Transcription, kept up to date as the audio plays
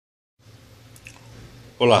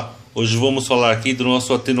Olá, hoje vamos falar aqui do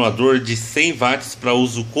nosso atenuador de 100 watts para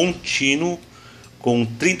uso contínuo com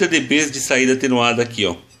 30 dB de saída atenuada aqui,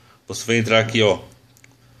 ó. Você vai entrar aqui, ó,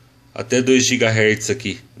 até 2 GHz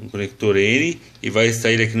aqui no conector N e vai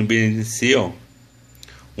sair aqui no BNC, ó,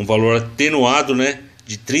 um valor atenuado, né,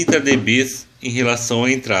 de 30 dB em relação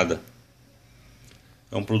à entrada.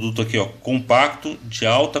 É um produto aqui, ó, compacto, de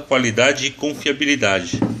alta qualidade e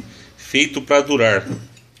confiabilidade, feito para durar.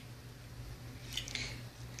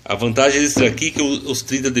 A vantagem desse aqui é que os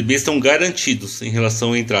 30 dB estão garantidos em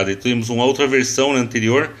relação à entrada. E temos uma outra versão, né,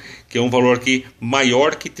 anterior, que é um valor aqui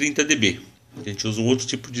maior que 30 dB. A gente usa um outro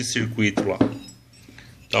tipo de circuito lá.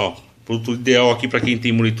 Então, produto ideal aqui para quem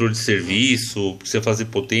tem monitor de serviço, precisa fazer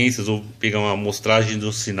potências ou pegar uma amostragem de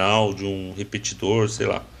um sinal, de um repetidor, sei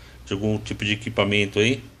lá, de algum tipo de equipamento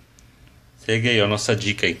aí. Segue aí, ó, a nossa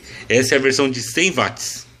dica aí. Essa é a versão de 100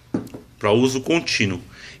 watts para uso contínuo.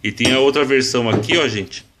 E tem a outra versão aqui, ó,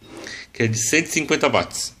 gente, que é de 150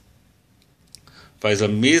 watts. Faz a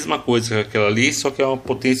mesma coisa que aquela ali, só que é uma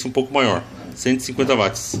potência um pouco maior. 150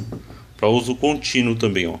 watts. Para uso contínuo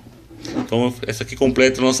também, ó. Então essa aqui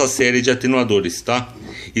completa a nossa série de atenuadores, tá?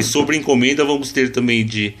 E sobre encomenda vamos ter também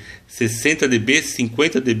de 60 dB,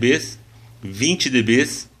 50 dB, 20 dB,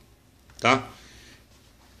 tá?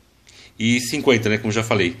 E 50, né, como já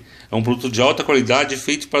falei. É um produto de alta qualidade,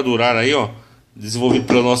 feito para durar aí, ó. Desenvolvido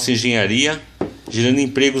pela nossa engenharia, gerando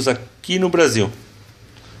empregos aqui no Brasil.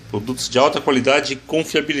 Produtos de alta qualidade e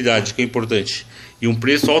confiabilidade, que é importante. E um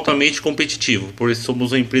preço altamente competitivo, por isso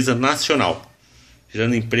somos uma empresa nacional,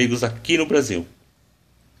 gerando empregos aqui no Brasil.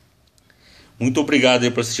 Muito obrigado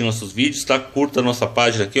aí por assistir nossos vídeos, tá? Curta a nossa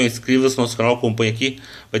página aqui, inscreva-se no nosso canal, acompanhe aqui.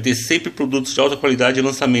 Vai ter sempre produtos de alta qualidade e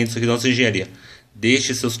lançamentos aqui da nossa engenharia.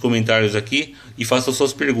 Deixe seus comentários aqui e faça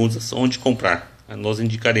suas perguntas, onde comprar. Nós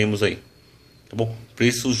indicaremos aí. Tá bom?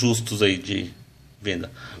 Preços justos aí de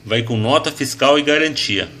venda. Vai com nota fiscal e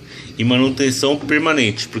garantia. E manutenção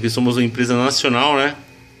permanente, porque somos uma empresa nacional, né?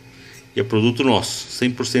 E é produto nosso,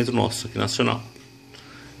 100% nosso, aqui nacional.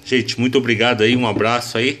 Gente, muito obrigado aí, um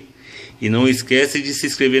abraço aí. E não esquece de se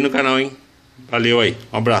inscrever no canal, hein? Valeu aí,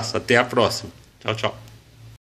 um abraço, até a próxima. Tchau, tchau.